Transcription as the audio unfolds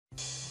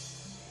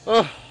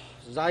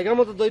জায়গা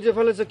মতো দইতে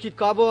ফেলেছে, কি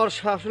কাবো। আর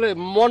আসলে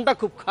মনটা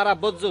খুব খারাপ,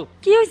 বুঝছো?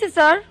 কি হয়েছে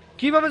স্যার?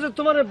 কিভাবে যে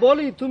তোমার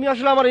বলি, তুমি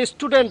আসলে আমার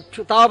স্টুডেন্ট,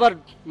 তাও আবার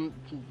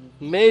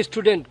মেয়ে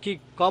স্টুডেন্ট, কি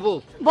কাবো।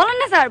 বলেন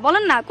না স্যার,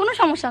 বলেন না, কোনো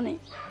সমস্যা নেই।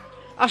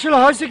 আসলে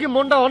হয়েছে কি,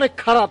 মনটা অনেক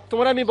খারাপ।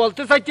 তোমার আমি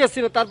বলতে চাইতেছি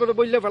না, তারপরে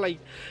বললে ফেলাই।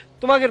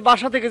 তোমাদের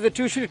বাসা থেকে যে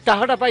টিউশনির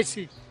টাকাটা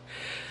পাইছি,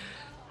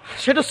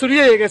 সেটা চুরি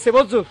হয়ে গেছে,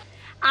 বুঝছো?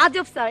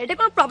 আজব স্যার, এটা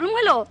কোনো প্রবলেম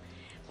হলো?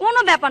 কোনো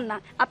ব্যাপার না,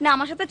 আপনি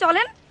আমার সাথে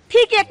চলেন,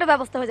 ঠিকই একটা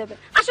ব্যবস্থা হয়ে যাবে।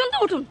 আসুন তো,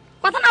 উঠুন,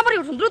 কথা না বলে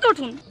উঠুন, দ্রুত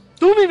উঠুন।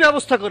 তুমি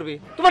ব্যবস্থা করবে?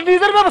 তোমার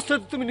নিজের ব্যবস্থা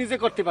তুমি নিজে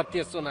করতে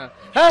পারতেছো না?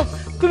 হ্যাঁ,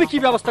 তুমি কি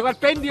ব্যবস্থা কর?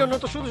 পেন দিও না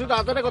তো, শুধু শুধু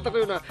আদানের কথা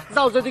কইও না।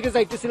 যাও, যেদিকে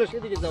যাইতেছিল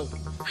সেদিকে যাও।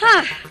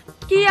 হ্যাঁ,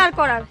 কি আর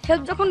করার,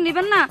 হেল্প যখন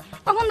নেবেন না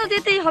তখন তো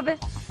যেতেই হবে।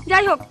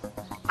 যাই হোক,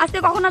 আজকে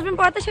কখন আসবেন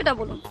পড়াতে সেটা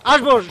বলুন।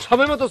 আসবো,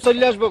 সময় মতো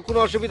চলে আসবো, কোনো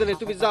অসুবিধা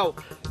নেই। তুমি যাও,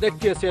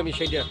 দেখতে আছি আমি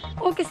সেইটা।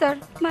 Okay sir,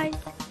 by.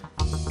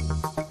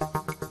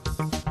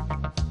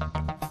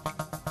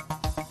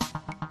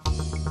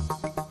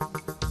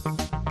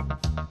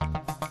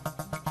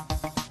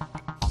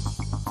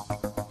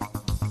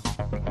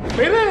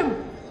 প্রেম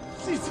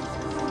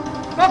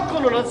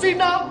কখনো না,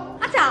 সিনা।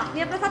 আচ্ছা, আপনি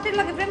আপনার ছাত্রীর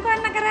লগে প্রেম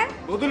করেন না কেন?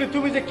 বদলি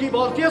তুমি যে কি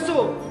বলতেছো,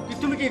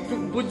 তুমি কি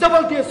বুঝতে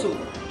বলতেছো?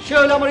 সে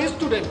হলো আমার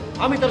স্টুডেন্ট,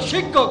 আমি তার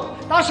শিক্ষক।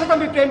 তার সাথে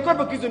আমি প্রেম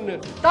করবো কি জন্য?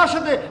 তার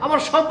সাথে আমার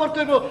সম্পর্ক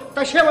করবো,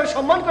 তাই সে আমার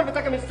সম্মান করবে,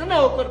 তাকে আমি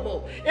স্নেহ করবো।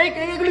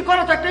 এইগুলি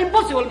করা তো একটা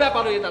ইম্পসিবল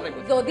ব্যাপার হয়ে দাঁড়াবে।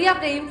 যদি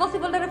আপনি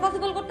ইম্পসিবলটাকে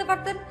পসিবল করতে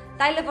পারতেন,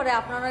 তাইলে পরে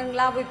আপনার অনেক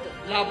লাভ হইতো।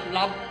 লাভ?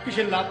 লাভ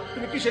কিসের লাভ?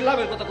 তুমি কিসের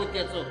লাভের কথা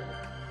বলতেছো?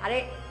 আরে,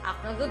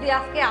 আপনার যদি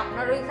আজকে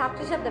আপনার ওই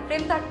ছাত্রীর সাথে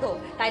প্রেম থাকতো,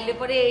 তাইলে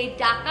পরে এই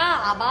টাকা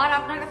আবার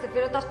আপনার কাছে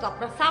ফেরত আসতো,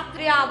 আপনার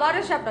ছাত্রী আবার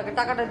এসে আপনাকে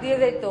টাকাটা দিয়ে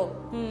যেত।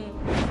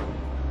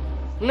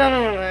 না না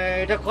না,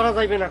 এটা করা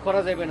যাবে না,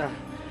 করা যাবে না।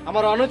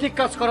 আমার অনৈতিক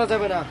কাজ করা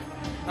যাবে না।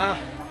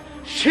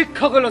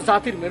 শিক্ষক হলো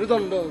জাতির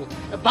মেরুদণ্ড,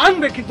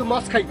 ভাঙবে কিন্তু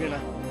মাছ খাইবে না।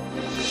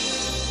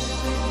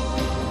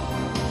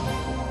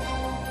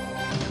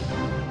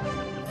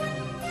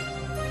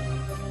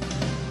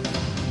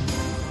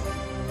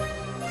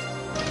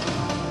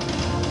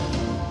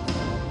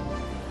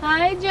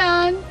 হাই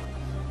জান।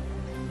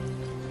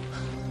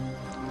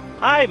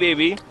 Hi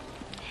baby.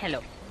 হ্যালো।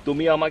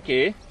 তুমি আমাকে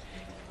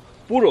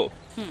পুরো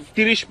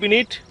 30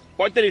 মিনিট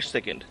 45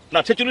 সেকেন্ড, না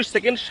 46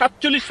 সেকেন্ড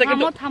 47 সেকেন্ড।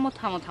 থামো থামো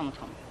থামো থামো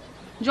থামো,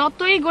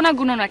 যতই গোনা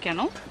গুনো না কেন,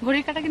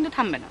 ঘড়ির কাঁটা কিন্তু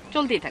থামবে না,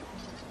 চলতেই থাকবে।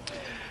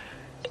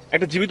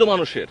 একটা জীবিত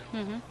মানুষের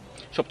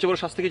সবচেয়ে বড়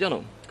শাস্তি কি জানো?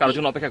 কারোর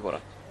জন্য অপেক্ষা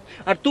করা।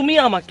 আর তুমি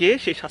আমাকে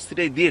সেই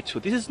শাস্তিটাই দিয়েছো।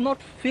 This is not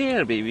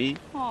fair baby.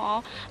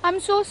 I am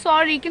so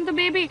sorry, কিন্তু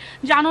বেবি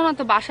জানো না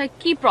তো বাসায়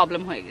কি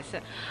প্রবলেম হয়ে গেছে।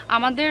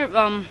 আমাদের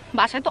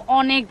বাসায় তো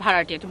অনেক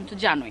ভাড়াটিয়া, তুমি তো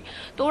জানোই।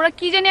 তো ওরা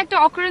কি জানি একটা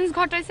অকারেন্স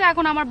ঘটাইছে,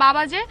 এখন আমার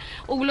বাবা যে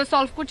ওগুলো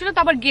সলভ করছিল,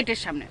 তারপর গেটের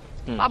সামনে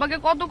বাবাকে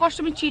কত কষ্ট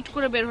আমি চিট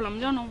করে বের হলাম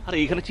জানো। আরে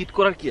এখানে চিট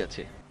করার কি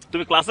আছে?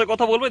 তুমি ক্লাসের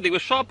কথা বলবে,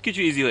 দেখবে সবকিছু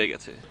ইজি হয়ে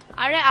গেছে।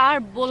 আরে আর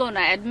বলো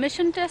না,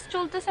 অ্যাডমিশন টেস্ট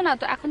চলতেছে না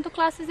তো, এখন তো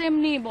ক্লাসেস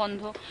এমনি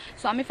বন্ধ।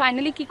 সো আমি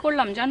ফাইনালি কি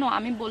করলাম জানো,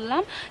 আমি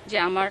বললাম যে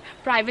আমার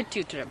প্রাইভেট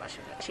টিউটরের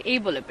বাসায় যাচ্ছি, এই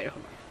বলে বের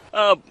হলাম।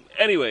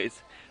 এনিওয়েজ,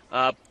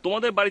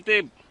 তোমাদের বাড়িতে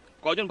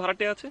কয়জন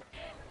ভাড়াটে আছে?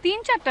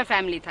 3-4টা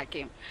ফ্যামিলি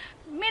থাকে,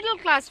 মিডল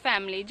ক্লাস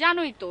ফ্যামিলি,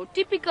 জানোই তো,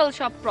 টিপিক্যাল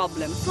সব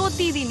প্রবলেম,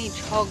 প্রতিদিনই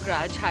ঝগড়া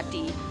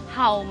ঝাঁটি,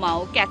 হাউ মাউ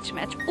ক্যাচ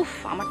ম্যাচ। উফ,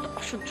 আমার তো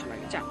অসহ্য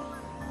লাগে জানো।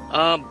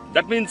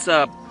 দ্যাট মিন্স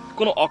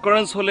কোনো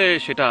অকারেন্স হলে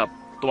সেটা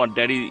তোমার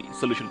ড্যাডি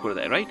সলিউশন করে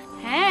দেয়, রাইট?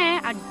 হ্যাঁ,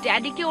 আর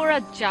ড্যাডিকে ওরা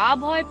যা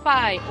ভয়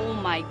পায়, ও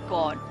মাই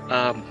গড।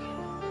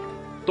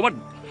 তোমার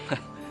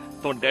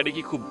তোমার ড্যাডি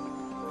কি খুব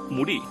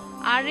মুডি?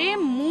 আরে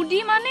মুডি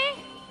মানে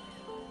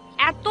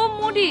এত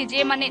মুডি যে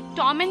মানে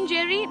Tom and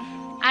Jerry,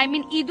 I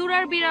mean ইঁদুর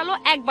আর বিড়ালও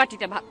এক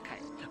বাটিতে ভাত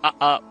খায়।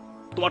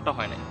 তোমারটা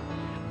হয় না।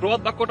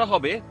 প্রবাদ বাক্যটা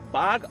হবে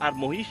বাঘ আর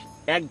মহিষ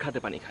এক ঘাটে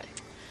পানি খায়।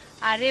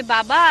 আরে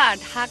বাবা,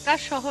 ঢাকা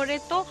শহরে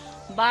তো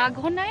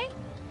বাঘও নাই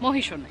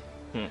মহিষও নাই,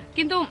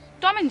 কিন্তু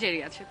টম এন্ড জেরি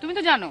আছে। তুমি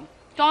তো জানো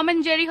টম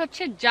এন্ড জেরি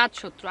হচ্ছে জাত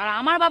শত্রু, আর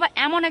আমার বাবা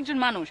এমন একজন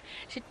মানুষ,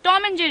 সে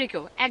টম এন্ড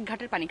জেরিকেও এক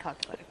ঘাটের পানি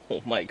খাওয়াতে পারে। ও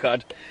মাই গড।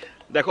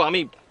 দেখো, আমি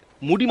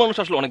মুডি মানুষ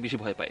আসলে অনেক বেশি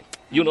ভয় পাই।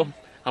 ইউ নো,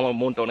 আমার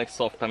মনটা অনেক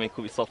সফট, আমি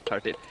খুবই সফট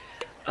হার্টেড।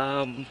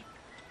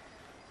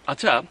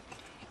 আচ্ছা,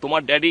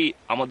 তোমার ড্যাডি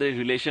আমাদের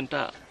রিলেশনটা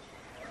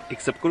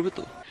একসেপ্ট করবে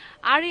তো?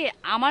 আরে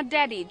আমার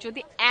ড্যাডি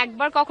যদি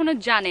একবার কখনো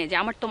জানে যে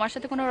আমার তোমার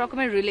সাথে কোনো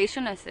রকমের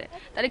রিলেশন আছে,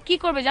 তাহলে কি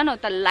করবে জানো?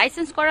 তার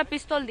লাইসেন্স করা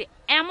পিস্তল দিয়ে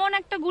এমন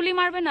একটা গুলি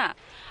মারবে না।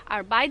 আর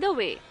বাই দ্য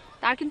ওয়ে,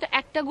 তার কিন্তু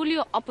একটা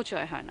গুলিও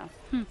অপচয় হয় না।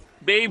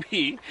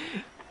 বেবি,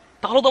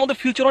 তাহলে তো আমাদের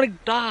ফিউচার অনেক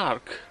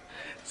ডার্ক।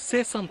 Say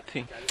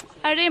something.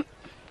 আরে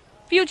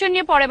ফিউচার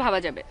নিয়ে পরে ভাবা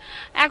যাবে,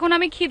 এখন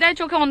আমি খিদায়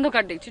চোখে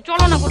অন্ধকার দেখছি,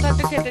 চলো না কোথাও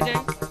একটা খেতে যাই।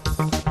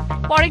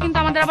 পরে কিন্তু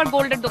আমাদের আবার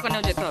গোল্ডের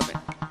দোকানেও যেতে হবে।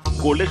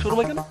 গোল্ডের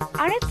শোরুমে কেন?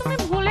 আরে তুমি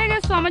ভুলে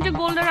গেছো, আমার যে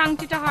গোল্ডের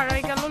আংটিটা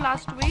হারাই গেল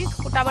লাস্ট উইক,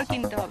 ওটা আবার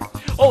কিনতে হবে।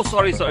 ও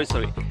সরি সরি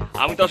সরি,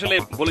 আমি তো আসলে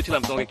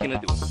বলেছিলাম তোমাকে কিনে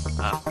দেবো।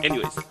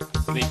 এনিওয়েজ,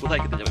 তুমি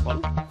কোথায় খেতে যাবে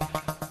বলো?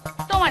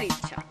 তোমার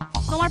ইচ্ছা,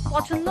 তোমার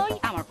পছন্দই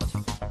আমার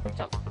পছন্দ,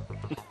 চলো।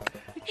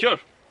 শিওর,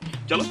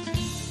 চলো।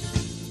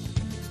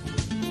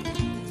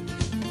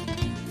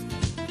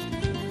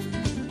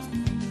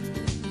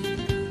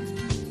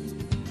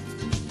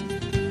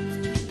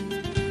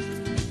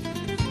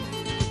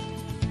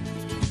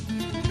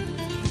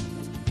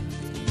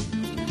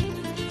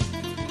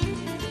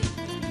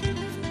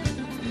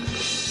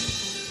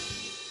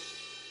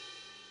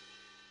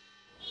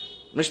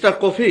 মিস্টার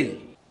কফিল,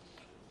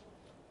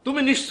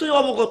 তুমি নিশ্চয়ই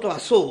অবগত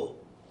আছো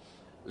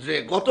যে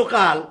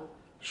গতকাল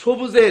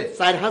সবুজের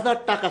 4,000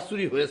 টাকা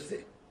চুরি হয়েছে।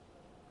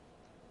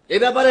 এ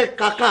ব্যাপারে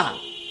কাকা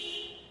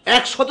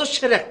এক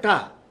সদস্যের একটা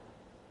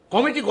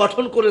কমিটি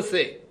গঠন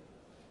করেছে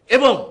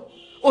এবং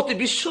অতি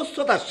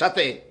বিশ্বস্ততার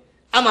সাথে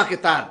আমাকে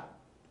তার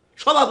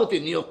সভাপতি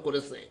নিয়োগ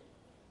করেছে।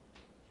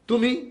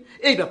 তুমি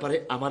এই ব্যাপারে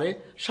আমারে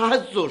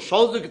সাহায্য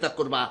সহযোগিতা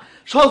করবা,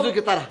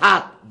 সহযোগিতার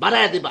হাত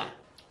বাড়ায় দিবা।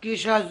 কি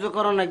সাহায্য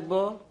করা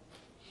লাগবো?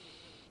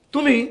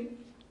 তুমি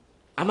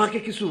আমাকে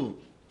কিছু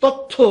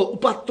তথ্য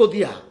উপাত্ত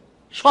দিয়া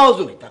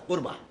সহযোগিতা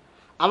করবা।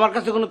 আমার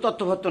কাছে কোনো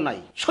তথ্যপত্র নাই।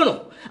 শোনো,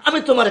 আমি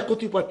তোমারে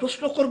কতিপয়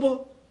প্রশ্ন করব,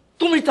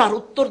 তুমি তার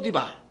উত্তর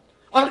দিবা,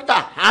 অনেকটা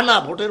হানা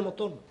ভোটের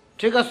মতন।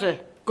 ঠিক আছে,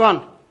 কন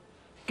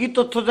কি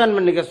তথ্য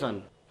জানবেন গেছেন?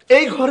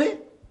 এই ঘরে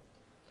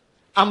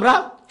আমরা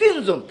 3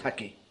 জন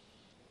থাকি।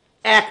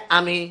 1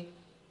 আমি,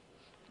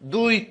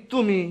 2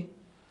 তুমি,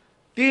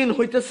 3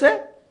 হইতেছে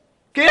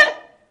কে?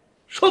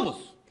 সবুজ।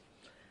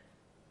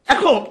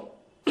 এখন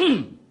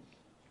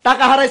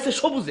টাকা হারাইছে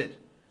সবুজের,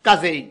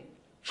 কাজেই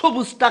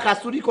সবুজ টাকা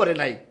চুরি করে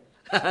নাই,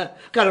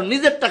 কারণ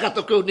নিজের টাকা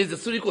তো কেউ নিজে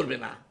চুরি করবে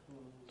না।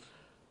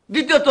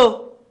 দ্বিতীয়ত,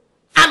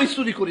 আমি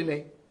চুরি করি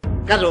নাই,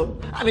 কারণ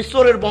আমি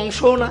চোরের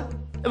বংশও না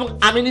এবং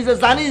আমি নিজে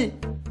জানি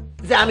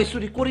যে আমি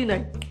চুরি করি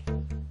নাই।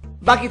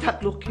 বাকি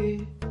থাকলো কে?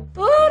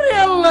 ওরে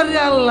আল্লাহ রে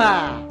আল্লাহ,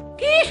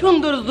 কি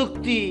সুন্দর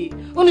যুক্তি।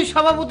 উনি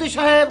সভাপতি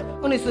সাহেব,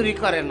 উনি চুরি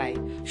করে নাই।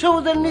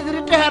 সবুজের নিজের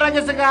টেহারা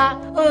গেছে গা,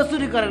 ও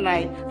চুরি করে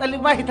নাই। তাহলে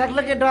বাকি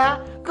থাকলো কেটা?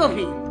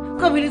 কফি।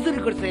 কফিনি চুরি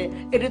করছে,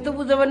 এটা তো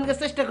বুঝাবেন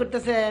চেষ্টা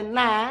করতেছেন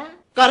না?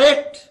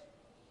 কারেক্ট,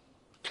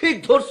 ঠিক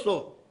ধরছো।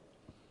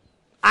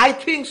 I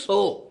think so.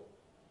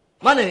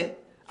 মানে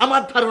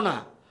আমার ধারণা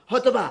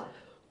হয়তোবা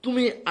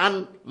তুমি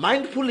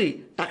আনমাইন্ডফুলি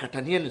টাকাটা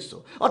নিয়ে নিছো,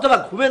 অথবা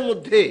ঘুমের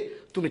মধ্যে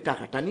তুমি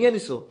টাকাটা নিয়ে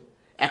নিছো।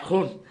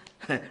 এখন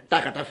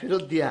টাকাটা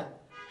ফেরত দিয়া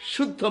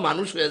শুদ্ধ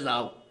মানুষ হয়ে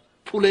যাও,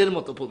 ফুলের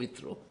মতো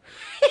পবিত্র।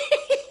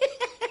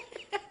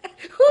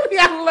 ওরে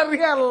আল্লাহ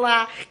রে আল্লাহ,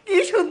 কি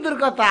সুন্দর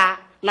কথা।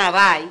 না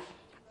ভাই,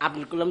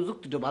 আপনি বললাম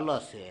যুক্তিটা ভালো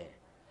আছে,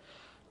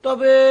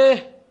 তবে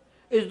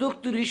এই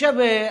যুক্তির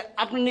হিসাবে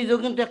আপনি নিজেও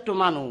কিন্তু একটা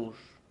মানুষ।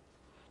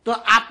 তো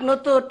আপনি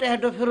তো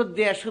টেহাটো ফেরত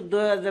দিয়ে শুদ্ধ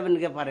হয়ে যাবেন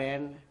কে পারেন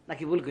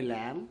নাকি? ভুল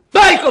করলাম?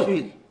 তাই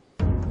কফিল,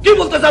 কি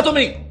বলতে চাও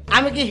তুমি?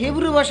 আমি কি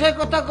হিব্রু ভাষায়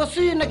কথা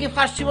কছি নাকি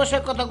ফার্সি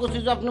ভাষায় কথা কছি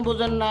যে আপনি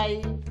বোঝেন নাই?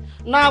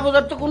 না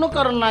বোঝার তো কোনো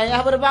কারণ নাই,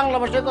 আবার বাংলা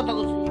ভাষায় কথা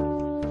কছি।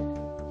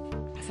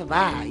 আচ্ছা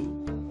ভাই,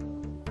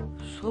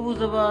 সবুজ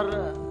আবার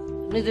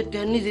নিজের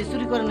টেহা নিজে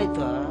চুরি করে নাই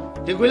তো?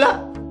 ঠিক হইলা?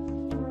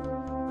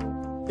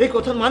 এই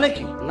কথার মানে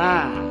কি? না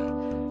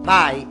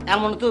ভাই,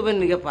 এমন তো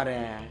নিকে পারে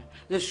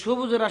যে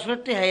সবুজের আসলে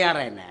টেহাই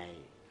আড়াই নাই,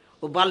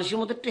 ও বালিশের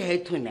মধ্যে টেহাই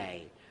থুই নাই।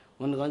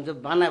 মনে করেন যে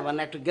বানায়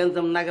বানায় একটু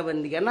গেঞ্জাম নাগাবেন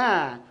দিকে না,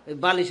 ওই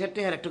বালিশের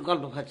টেহার একটা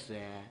গল্প খাচ্ছে।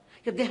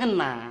 দেখেন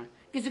না,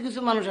 কিছু কিছু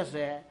মানুষ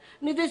আছে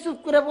নিজে চুপ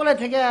করে বলে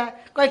থেকে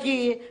কয় কি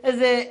এই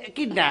যে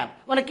কিডন্যাপ,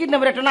 মানে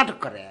কিডন্যাপের একটা নাটক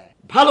করে।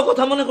 ভালো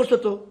কথা মনে করছো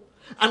তো,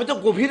 আমি তো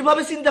গভীর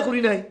ভাবে চিন্তা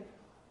করি নাই।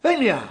 এই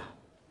মিয়া,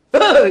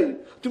 এই,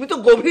 তুমি তো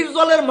গভীর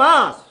জলের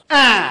মাছ।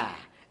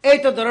 এই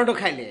তো দরটো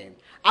খাইলেন।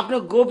 আপনি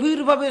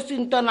গভীরভাবে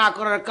চিন্তা না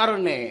করার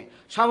কারণে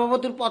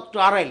সভাপতির পদটা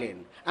হারাইলেন।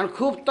 আর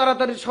খুব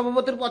তাড়াতাড়ি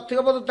সভাপতির পদ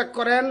থেকে পদত্যাগ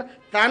করেন,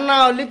 তা না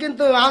হলে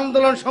কিন্তু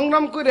আন্দোলন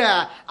সংগ্রাম করে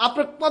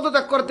আপনি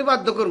পদত্যাগ করতে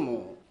বাধ্য করবো।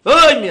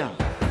 ওই মিয়া,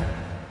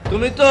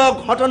 তুমি তো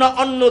ঘটনা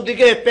অন্য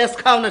দিকে পেশ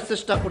খাওয়ানোর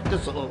চেষ্টা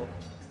করতেছো।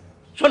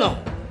 শোনো,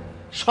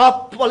 সব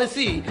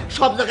পলিসি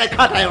সব জায়গায়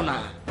খাটায়ও না।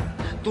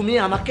 তুমি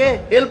আমাকে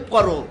হেল্প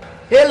করো,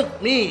 হেল্প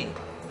মি।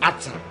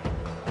 আচ্ছা,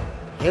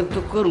 হেল্প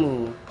তো করবো,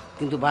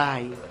 কিন্তু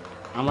ভাই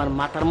আমার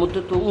মাথার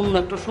মধ্যে তো অন্য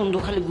একটা সন্দেহ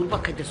খালি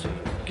ঘুরপাক খাইতেছে।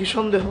 কি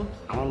সন্দেহ?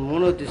 আমার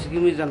মনে হইতেছে কি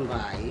মিজান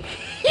ভাই,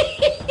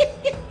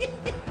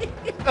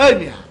 এই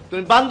মিয়া,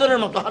 তুমি বান্দরের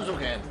মতো হাসো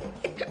কেন?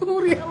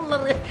 ওরে আল্লাহ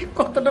রে,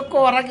 কতটা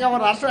কর আগে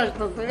আমার আশা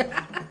আসতেছে।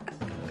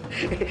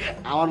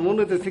 আমার মনে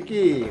হইতেছে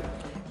কি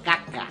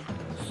কাকা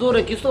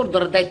চোরে কি চোর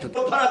ধরার দায়িত্ব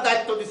ধরার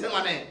দায়িত্ব দিছে,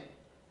 মানে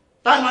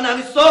তার মানে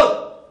আমি চোর?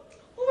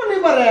 মানে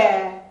পারে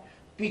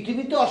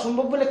পৃথিবীতে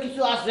অসম্ভব বলে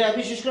কিছু আছে,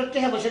 বিশেষ করে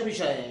টেহা পয়সার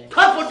বিষয়ে।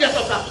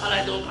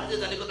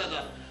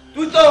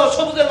 তুই তো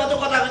সবুজের মতো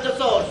কথা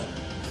কইতেছস,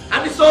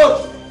 আমি চোর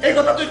এই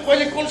কথা তুই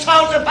কইলি কোন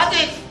সাহসে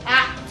বাতিস?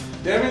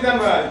 দেমিদান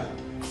ভাই,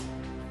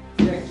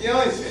 কি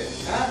হইছে?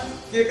 হ্যাঁ,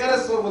 কে কারে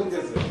চোর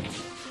বলতেছে?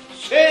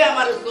 সে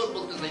আমার চোর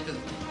বলতে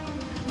চাইতেছে।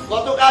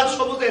 গতকাল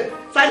সবুজের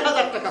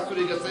 4,000 টাকা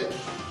চুরি গেছে।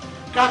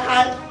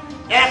 কাকায়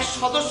এক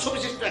সদস্য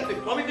বিশিষ্ট একটা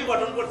কমিটি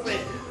গঠন করছে,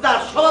 যার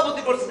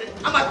সভাপতি করছে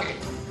আমাকে।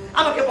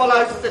 আমাকে বলা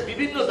হয়েছে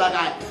বিভিন্ন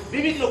জায়গায়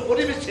বিভিন্ন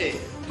পরিবেশে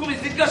তুমি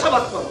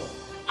জিজ্ঞাসাবাদ করো।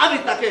 আমি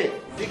তাকে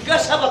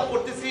জিজ্ঞাসাবাদ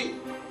করতেছি,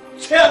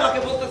 সে আমাকে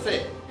বলতেছে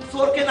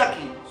চোরকে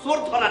নাকি চোর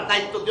ধরার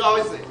দায়িত্ব দেওয়া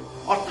হয়েছে।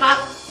 অর্থাৎ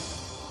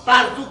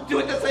তার যুক্তি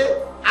হইতেছে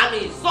আমি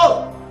চোর।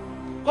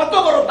 কত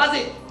বড়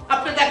বাজি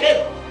আপনি দেখেন।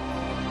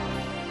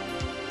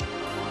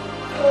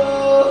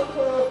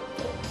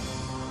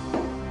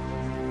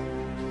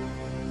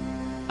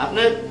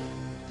 আপনি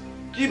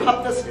কি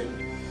ভাবতেছেন?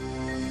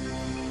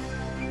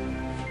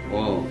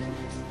 ও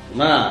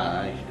না,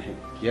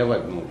 কি আবার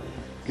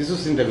কিছু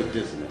চিন্তা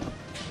করতেছি না।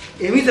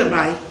 এমিজান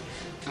ভাই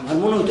আমার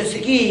মনে হইতেছে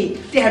কি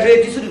টেহা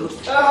রয়েছে চুরি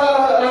করছে।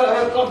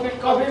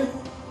 কফি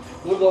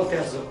ভুল বলতে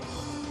আসো।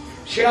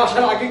 সে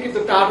আসার আগে কিন্তু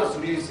টাকাটা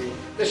চুরি হয়েছে,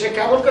 তো সে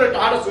কেমন করে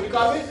টাকাটা চুরি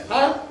করবে?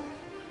 হ্যাঁ,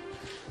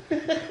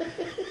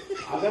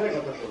 আজারের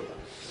কথা বললাম।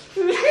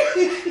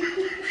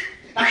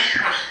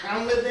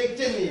 আমরা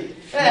দেখছেন নি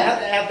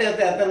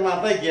হাতে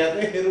মাথায় গিয়ে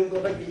এরকম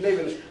কথা কিনলেই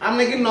বলে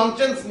আপনি কি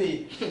ননসেন্স নি?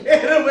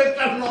 এরকম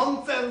একটা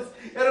ননসেন্স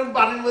এরকম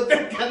বাড়ির মধ্যে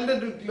কেন্দ্রে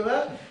ঢুকলো।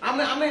 হ্যাঁ,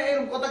 আপনি আপনি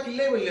এরকম কথা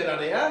কিনলেই বললেন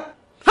আরে।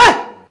 হ্যাঁ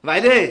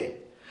ভাইরে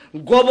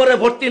গোবরে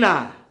ভর্তি না,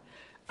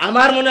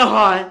 আমার মনে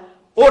হয়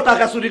ও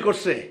টাকা চুরি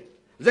করছে,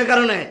 যে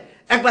কারণে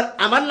একবার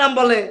আমার নাম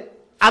বলে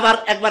আবার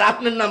একবার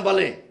আপনার নাম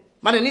বলে,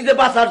 মানে নিজে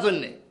বাঁচার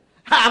জন্য।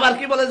 আবার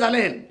কি বলে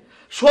জানেন,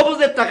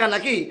 সবুজের টাকা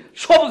নাকি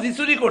সবুজই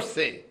চুরি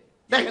করছে।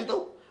 দেখেন তো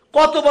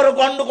কত বড়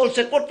গন্ডগোল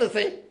সে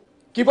করতেছে।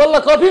 কি বললা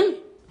কফিল?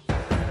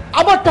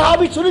 আমার টাকা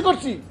আমি চুরি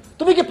করছি?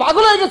 তুমি কি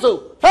পাগল হয়ে গেছো?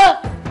 হ্যাঁ,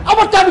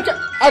 আমার টাকা আমি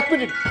এক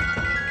মিনিট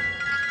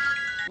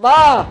মা,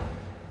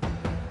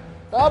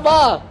 মা,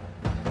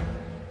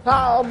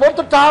 মোর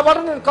তো টাকা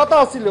বাড়ানোর কথা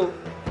ছিল,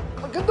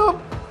 কিন্তু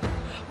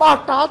মা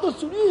টাকা তো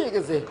চুরি হয়ে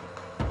গেছে।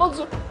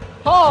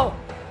 হ্যাঁ,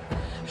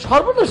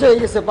 সর্বনাশ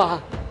হয়ে গেছে মা।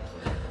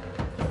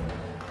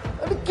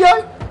 কি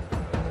হয়?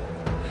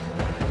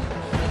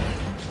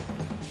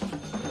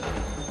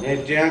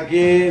 এটা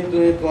কি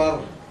তুই তোর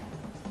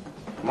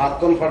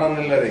মাতন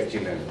ফাটানোর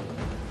দেখছিলেন?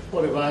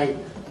 ওরে ভাই,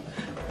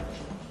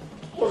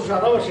 ওর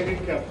সারা সেদিন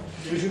কেন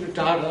তুমি শুধু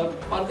টাকা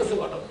পার কাছে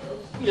পাঠাও।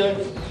 কি হয়?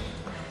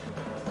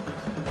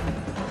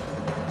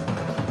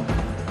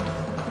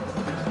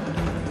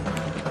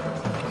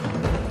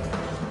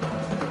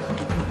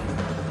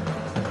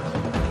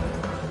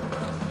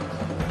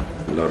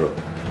 ধরো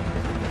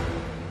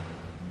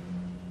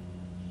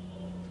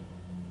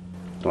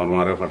তোমার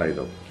মারে ফাটাই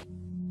দাও।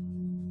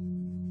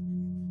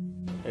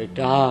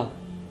 এটা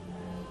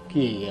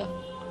কি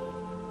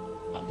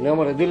আপনি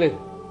আমারে দিলেন?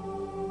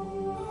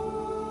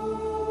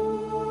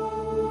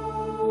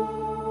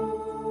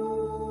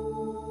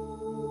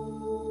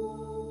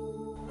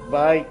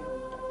 ভাই,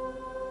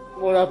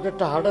 ওর আপনি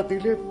টাকাটা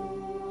দিলেন,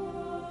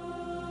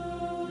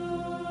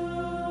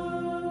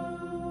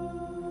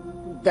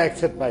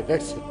 দেখছেন ভাই,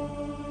 দেখছেন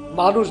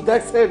মানুষ,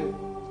 দেখছেন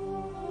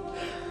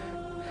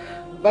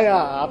ভাই,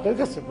 আপনার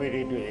কাছে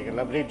ঋণ হয়ে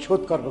গেলাম, ঋণ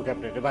শোধ করবো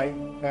কেমন ভাই?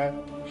 হ্যাঁ,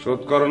 শোধ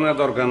করানোর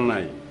দরকার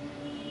নাই,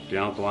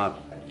 তোমার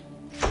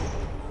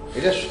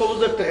এটা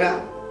সবুজের টাকা।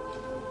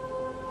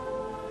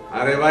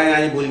 আরে ভাই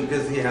আমি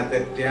বলতেছি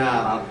হাতের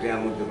টেয়ার আর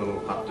টেয়ার মধ্যে কোনো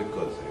পার্থক্য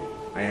আছে?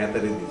 আমি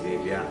হাতের দিছি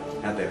এটা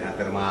হাতের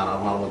হাতের মা আর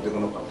আমার মধ্যে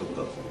কোনো পার্থক্য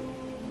আছে?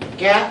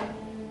 কে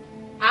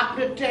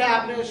আপনি টেহা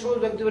আপনি সবুজ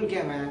ব্যাগ দিবেন কে?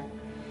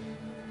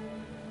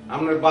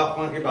 আপনার বাপ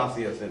মা কি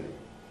বাঁচি আছেন?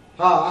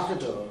 হ্যাঁ আছে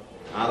তো।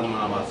 আর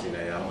মা বাঁচি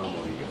নাই, আর মা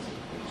মরে গেছে।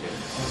 বুঝছেন?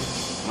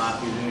 মা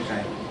কি জিনিস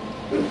আই,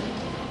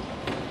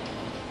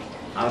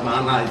 আর মা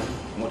নাই,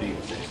 মরে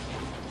গেছে।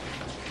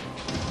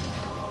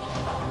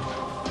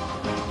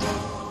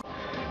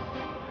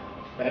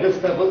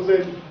 ব্যারিস্টার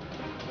বলছেন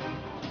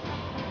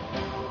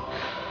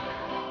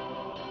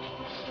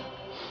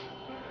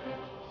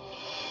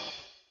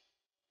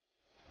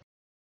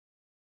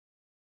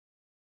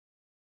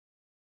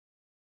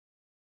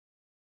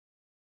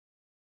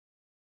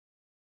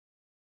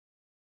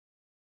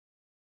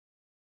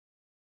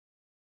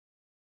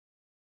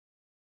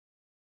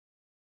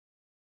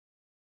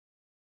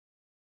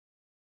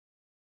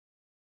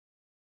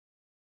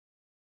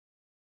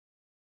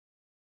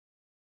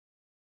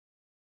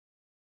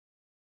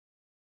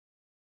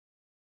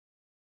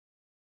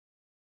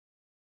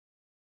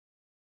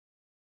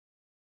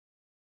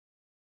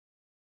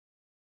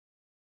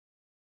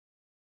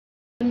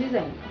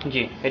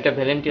জি, এটা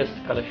ভ্যালেন্টিয়াস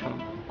কালেকশন।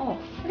 ও,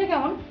 এটা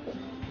কেমন?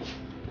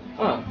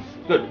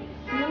 গুড,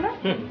 সুন্দর না?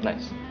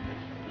 নাইস।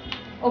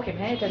 ওকে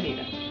ভাই, এটা দিয়ে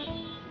দেন।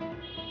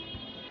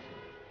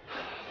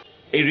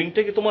 এই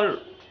রিংটা কি তোমার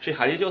সেই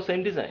হারিয়ে যাওয়া সেম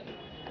ডিজাইন?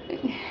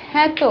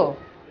 হ্যাঁ তো।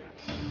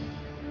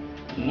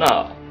 না,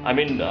 আই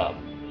মিন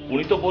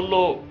উনি তো বললো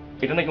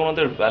এটা নাকি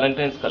ওনাদের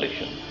ভ্যালেন্টাইন্স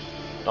কালেকশন।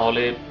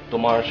 তাহলে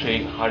তোমার সেই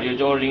হারিয়ে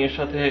যাওয়া রিং এর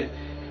সাথে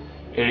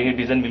এই রিং এর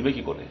ডিজাইন মিলবে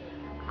কি করে?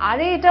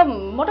 আরে এটা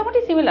মোটামুটি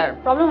সিমিলার,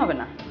 প্রবলেম হবে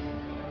না।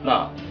 না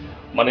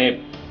মানে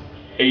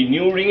এই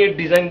নিউ রিং এর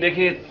ডিজাইন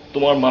দেখে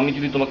তোমার মামি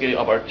যদি তোমাকে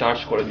আবার চার্জ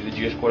করে, যদি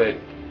জিজ্ঞেস করে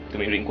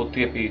তুমি রিং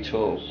কোত্থেকে পেয়েছো,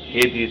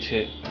 কে দিয়েছে।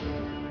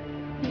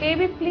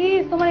 বেবি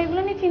প্লিজ, তোমার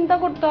এগুলো নিয়ে চিন্তা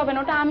করতে হবে না,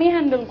 ওটা আমি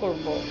হ্যান্ডেল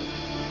করব।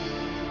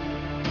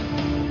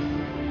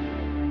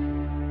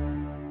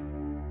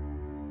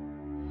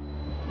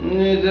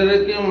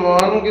 নিজেকে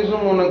মহান কিছু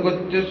মনে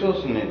করতেছস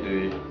নি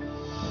তুই?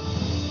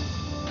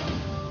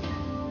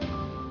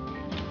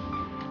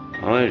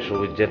 আমি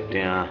সবুজের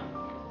টিয়া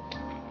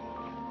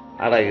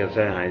আড়াই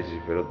গেছে, হাইছি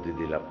ফেরত দিয়ে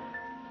দিলাম।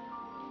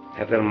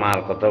 এতে মার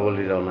কথা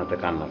বলি যাও না,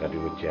 কান্নাকাটি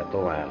করছি, এত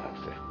মায়া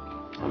লাগছে।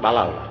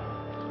 বালা হলা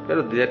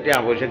ফেরত দিয়ে টিয়া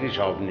পয়সা কি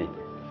সব নেই?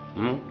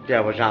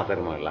 টিয়া পয়সা হাতের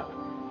ময়লা,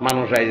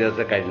 মানুষ আই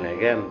যাচ্ছে কাজ নাই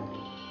কেন?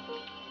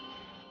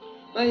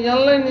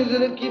 জানলাই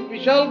নিজের কি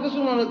বিশাল কিছু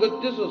মনে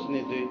করতেছস নি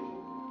তুই?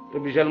 তো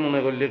বিশাল মনে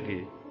করলে কি,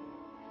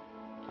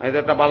 আমি তো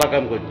একটা বালা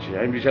কাম করছি,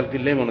 আমি বিশাল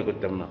কিনলেই মনে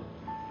করতাম না।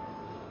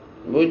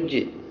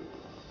 বুঝছি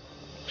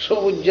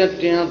সবুজের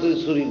টিয়া তুই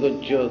চুরি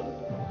করছ,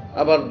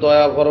 আবার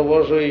দয়া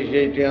পরবশ হই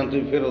সেই টিয়া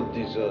তুই ফেরত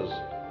দিছস।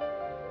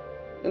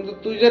 কিন্তু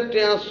তুই যে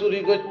টিয়া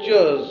চুরি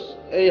করছস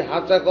এই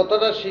হাঁচা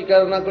কথাটা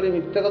স্বীকার না করে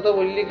মিথ্যা কথা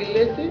বললি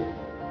গেলে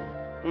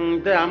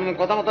তুই আমি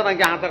কথা মতো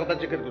নাকি হাঁচা কথা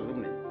স্বীকার করবি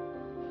না?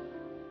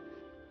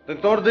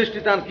 তোর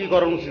দৃষ্টিতে আর কি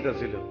করার উচিত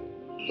ছিল?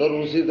 তোর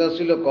উচিত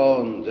ছিল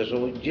কন যে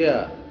সবুজিয়া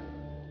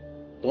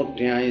তোর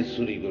টিয়াই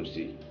চুরি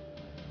করছি,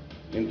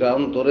 কিন্তু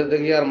এখন তোরে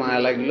দেখি আর মায়া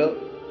লাগলো,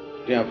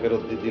 টিয়া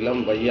ফেরত দিয়ে দিলাম।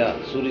 ভাইয়া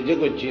চুরি যে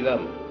করছিলাম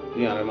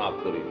তুই আরে মাফ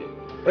করি দে।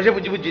 ওই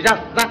বুঝি বুঝছি যা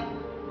যা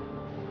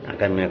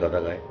আকার মেয়ে কথা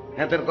কয়।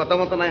 হ্যাঁ তোর কথা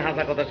মতো নাই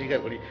হাসা কথা স্বীকার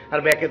করি আর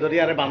ব্যাকে ধরি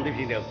আরে বান্ধি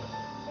ফিরে।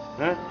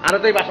 হ্যাঁ আরে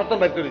তো এই বাসার তো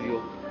বাইক করে দিও,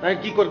 আমি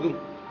কি করবো?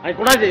 আমি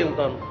কোনায় যাই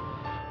তখন?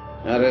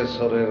 আরে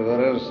সরের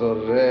ঘরের সর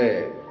রে,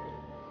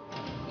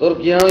 তোর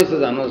কি হয়েছে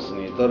জানোস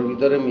নি? তোর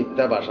ভিতরে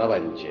মিথ্যা বাসা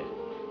বাঁধছে,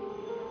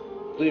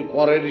 তুই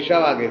পরের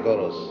হিসাব আগে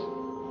করস।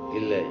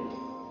 ইল্লাই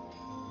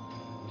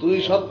তুই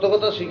সত্য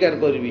কথা স্বীকার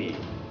করবি,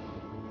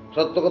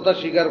 সত্য কথা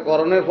স্বীকার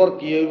করণের পর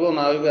কি হইব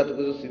না হইব এত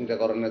কিছু চিন্তা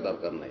করণের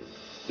দরকার নাই।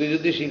 তুই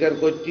যদি স্বীকার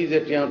করতি যে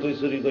টিয়া তুই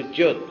চুরি করছ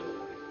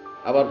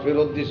আবার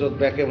ফেরত দিস,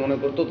 ব্যাকে মনে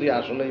করতো তুই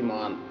আসলেই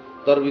মান,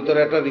 তোর ভিতরে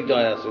একটা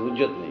হৃদয় আছে,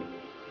 বুঝত নেই?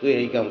 তুই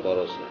এই কাম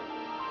করস না।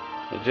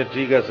 আচ্ছা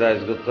ঠিক আছে, আজ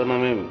করতো না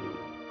আমি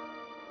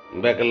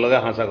ব্যাকের লগে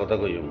হাসা কথা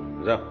কইম।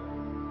 যা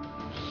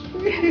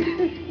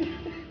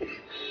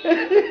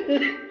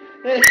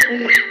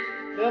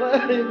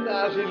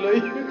আসিলই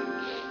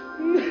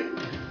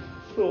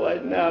সবাই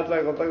না হাসা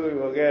কথা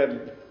কইব কেন?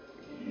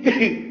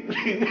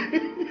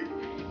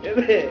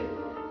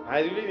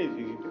 হাসবি নি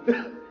তুই,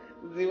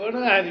 জীবনে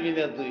হাসবি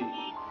না তুই।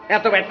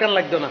 এত ব্যাটকান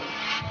লাগতো না,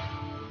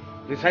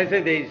 তুই চাই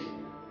চাই দেইস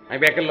আমি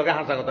ব্যাকের লগে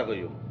হাসা কথা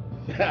কইব।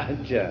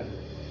 আচ্ছা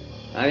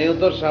আমিও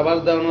তোর সাবার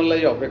দেওয়ানোর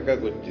লাই অপেক্ষা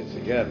করতেছি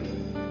কেন?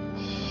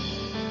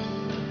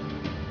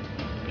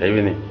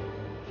 খাইবি নি?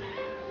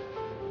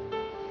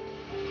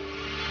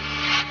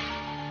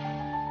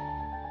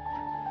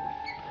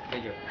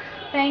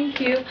 Thank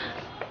you.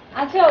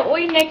 আচ্ছা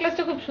ওই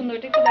নেকলেসটা খুব সুন্দর,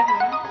 এটা একটু দেখো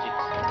না।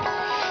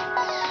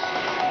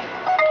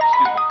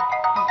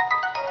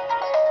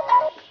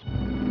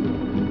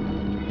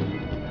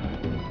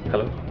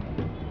 হ্যালো,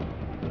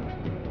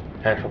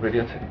 হ্যাঁ সব রেডি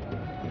আছে?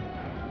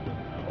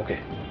 Okay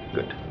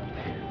good,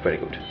 very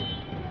good.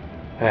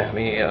 হ্যাঁ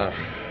আমি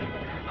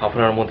হাফ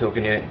অ্যান আওয়ারের মধ্যে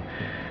ওকে নিয়ে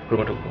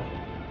রুমে ঢুকবো।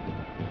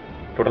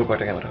 টোটাল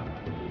কয়টা ক্যামেরা?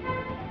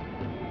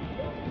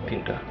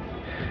 3টা।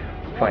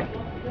 ফাইন,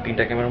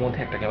 3টা ক্যামেরার মধ্যে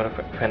একটা ক্যামেরা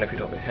ফ্যানে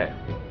ফিট হবে। হ্যাঁ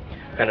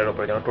ফ্যানের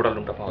ওপরে যেন টোটাল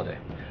রুমটা পাওয়া যায়।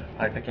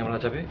 আরেকটা ক্যামেরা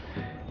যাবে,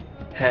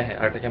 হ্যাঁ হ্যাঁ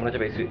আরেকটা ক্যামেরা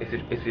যাবে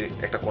এসির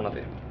একটা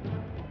কোণাতে।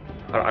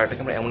 আর আরেকটা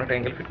ক্যামেরা এমন একটা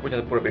অ্যাঙ্গেল ফিট করে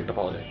যাতে পুরো বেডটা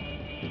পাওয়া যায়।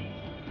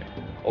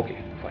 Okay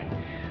fine.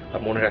 আর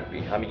মনে রাখবি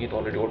আমি কিন্তু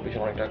অলরেডি ওর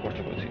পিছনে অনেক টাকা খরচ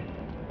করেছি,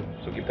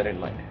 so keep that in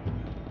mind.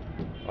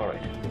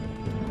 Alright.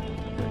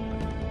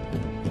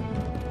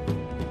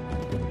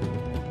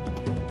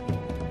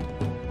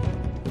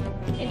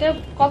 এটা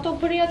কত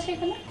ভরি আছে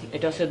এখানে?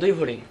 এটা আছে 2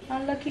 ভরি।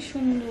 আল্লাহ কি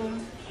সুন্দর।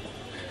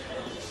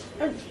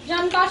 আর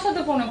জান কার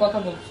সাথে ফোনে কথা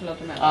বলছিল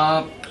তুমি?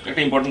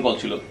 একটা ইম্পর্টেন্ট কল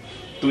ছিল,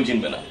 তুমি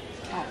চিনবে না।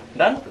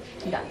 ডান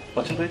ডান।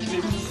 পছন্দ হয়েছে?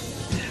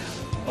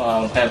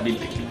 হ্যাঁ বিল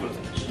দেখি করে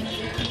দেন।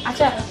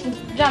 আচ্ছা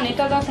জান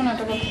এটা দেখো না,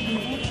 এটা কত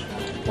সুন্দর।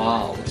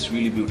 Wow it's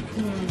really beautiful.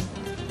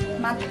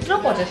 মাত্র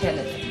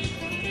 85,000।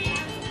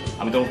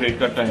 আমি তোমার ক্রেডিট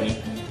কার্ডটা নিই।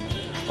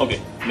 ওকে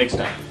নেক্সট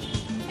টাইম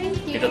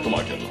এটা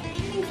তোমার জন্য।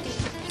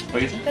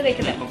 ওকে এটা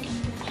রেখে দেন।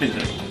 প্লিজ।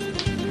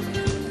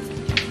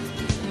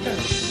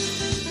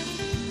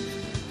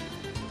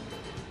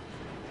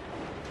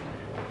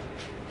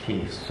 কি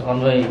সোহান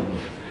ভাই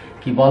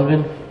কি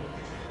বলবেন?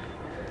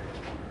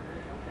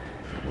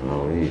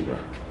 ওই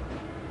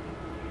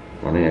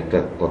মানে একটা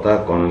কথা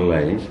কনের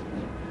লাই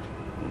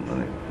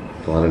মানে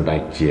তোমার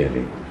ডাকছি আর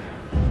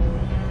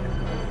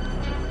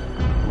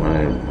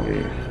মানে